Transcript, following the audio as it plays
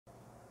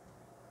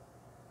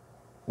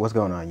What's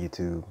going on,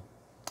 YouTube?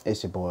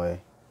 It's your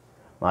boy,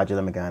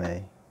 Modular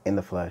Megane, in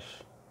the flesh.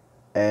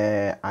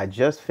 And I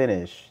just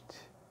finished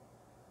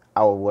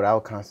what I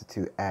would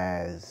constitute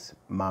as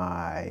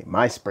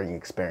my spring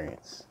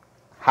experience.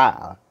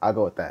 I'll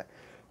go with that.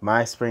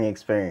 My spring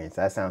experience.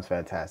 That sounds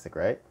fantastic,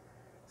 right?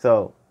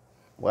 So,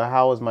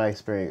 how was my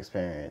spring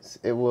experience?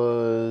 It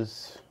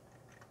was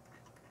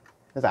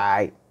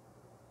alright.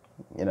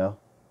 You know,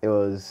 it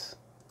was.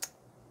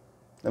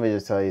 Let me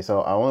just tell you.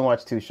 So I only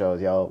watched 2 shows,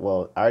 y'all.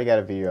 Well, I already got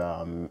a video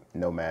on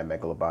Nomad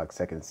Megalobox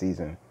 2nd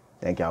season.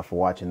 Thank y'all for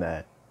watching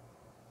that,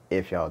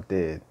 if y'all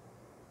did.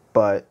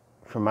 But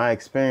from my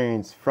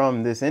experience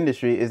from this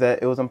industry is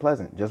that it was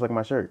unpleasant, just like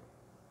my shirt.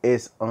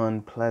 It's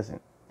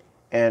unpleasant.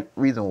 And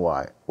reason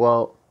why?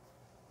 Well,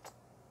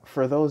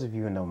 for those of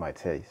you who know my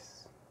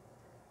tastes,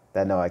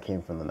 that know I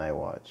came from the Night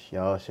Watch,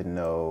 y'all should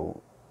know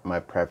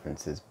my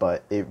preferences.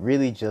 But it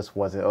really just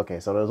wasn't. Okay,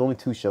 so there was only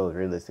 2 shows,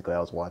 realistically,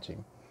 I was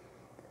watching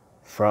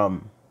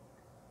from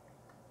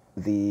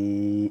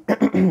the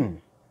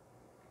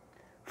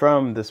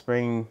from the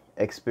spring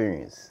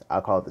experience.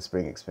 I'll call it the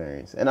spring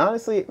experience. And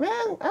honestly,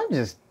 man, I'm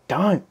just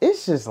done.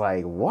 It's just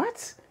like,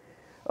 what?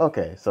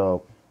 Okay,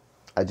 so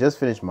I just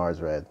finished Mars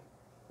Red,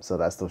 so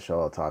that's the show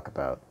I'll talk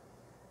about,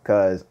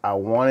 because I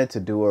wanted to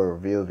do a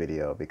review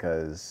video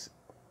because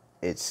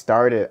it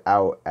started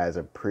out as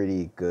a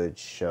pretty good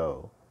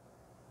show,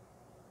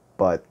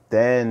 but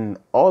then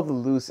all the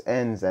loose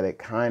ends that it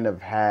kind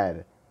of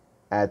had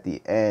at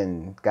the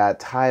end got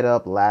tied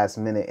up last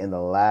minute in the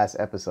last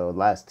episode,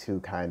 last 2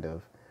 kind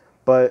of.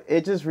 But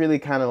it just really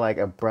kind of like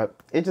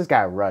abrupt. It just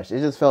got rushed. It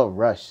just felt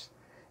rushed.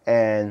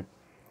 And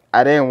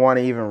I didn't want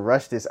to even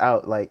rush this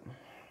out. Like,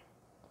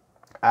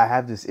 I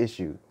have this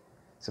issue,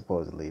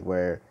 supposedly,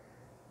 where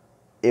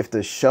if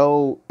the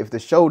show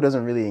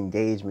doesn't really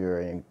engage me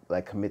or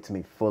like commit to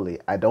me fully,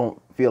 I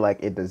don't feel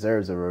like it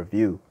deserves a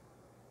review,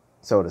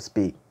 so to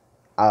speak.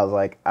 I was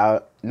like,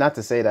 not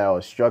to say that I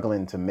was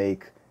struggling to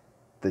make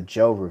the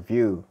Joe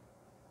review,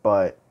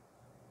 but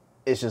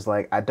it's just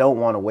like, I don't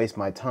want to waste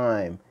my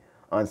time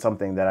on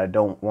something that I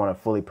don't want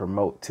to fully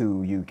promote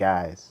to you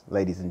guys,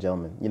 ladies and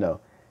gentlemen. You know,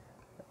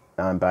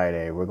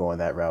 non-binary, we're going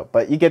that route,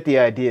 but you get the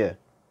idea.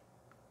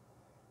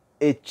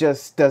 It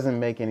just doesn't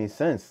make any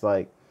sense.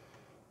 Like,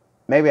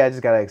 maybe I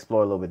just gotta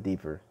explore a little bit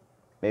deeper.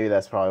 Maybe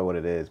that's probably what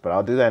it is, but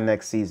I'll do that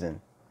next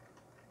season.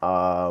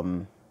 Yeah,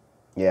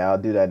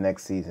 I'll do that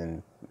next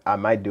season. I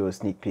might do a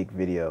sneak peek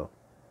video.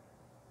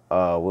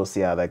 We'll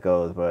see how that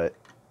goes, but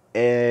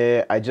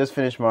I just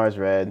finished Mars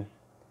Red.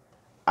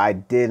 I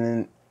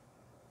didn't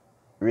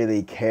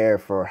really care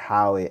for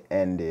how it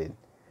ended.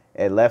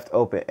 It left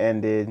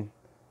open-ended,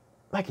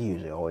 like it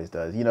usually always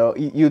does. You know,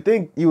 you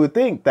would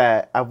think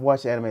that I've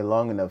watched anime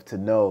long enough to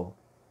know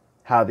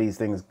how these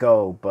things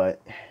go, but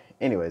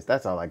anyways,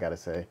 that's all I gotta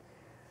say.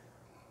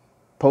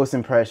 Post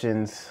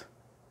impressions.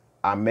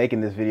 I'm making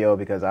this video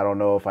because I don't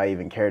know if I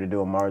even care to do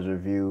a Mars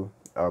review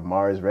or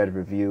Mars Red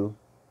review.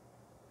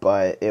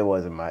 But it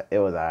wasn't it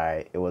was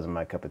alright. It wasn't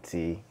my cup of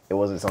tea. It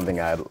wasn't something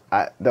I'm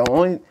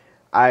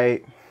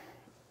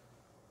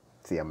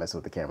messing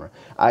with the camera.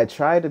 I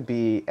try to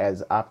be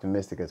as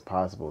optimistic as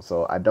possible,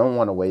 so I don't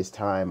want to waste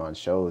time on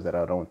shows that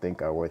I don't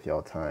think are worth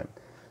y'all time.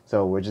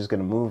 So we're just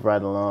gonna move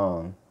right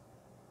along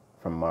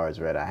from Mars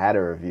Red. I had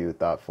a review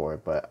thought for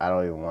it, but I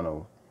don't even want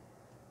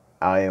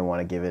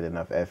to give it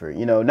enough effort.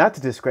 You know, not to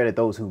discredit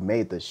those who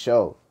made the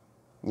show.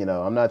 You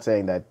know, I'm not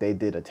saying that they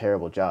did a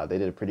terrible job. They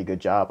did a pretty good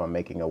job on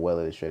making a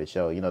well-illustrated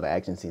show. You know, the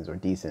action scenes were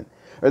decent.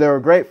 Or they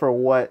were great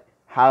for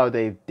how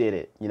they did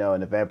it, you know,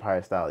 in the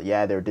vampire style.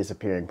 Yeah, they were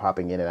disappearing,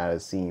 popping in and out of the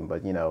scene.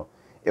 But, you know,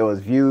 it was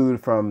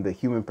viewed from the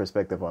human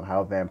perspective on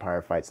how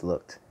vampire fights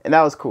looked. And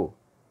that was cool.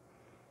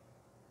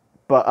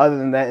 But other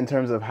than that, in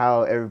terms of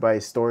how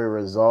everybody's story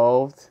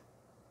resolved,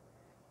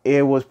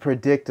 it was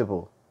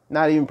predictable.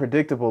 Not even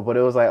predictable, but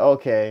it was like,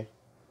 okay,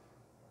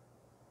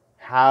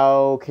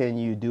 how can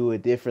you do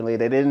it differently? I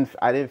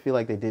didn't feel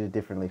like they did it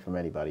differently from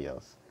anybody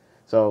else.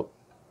 So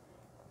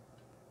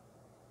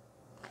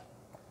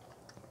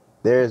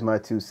there's my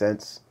 2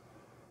 cents.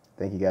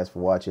 Thank you guys for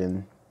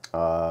watching.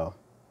 My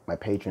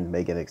patrons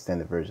may get an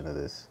extended version of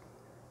this,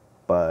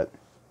 but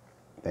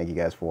thank you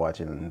guys for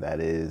watching. That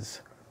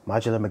is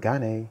Modular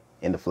Megane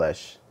in the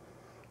flesh,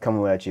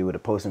 coming at you with a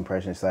post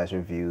impression /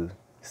 review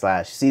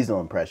 / seasonal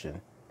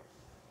impression.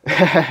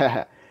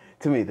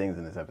 Too many things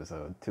in this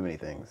episode. Too many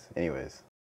things. Anyways.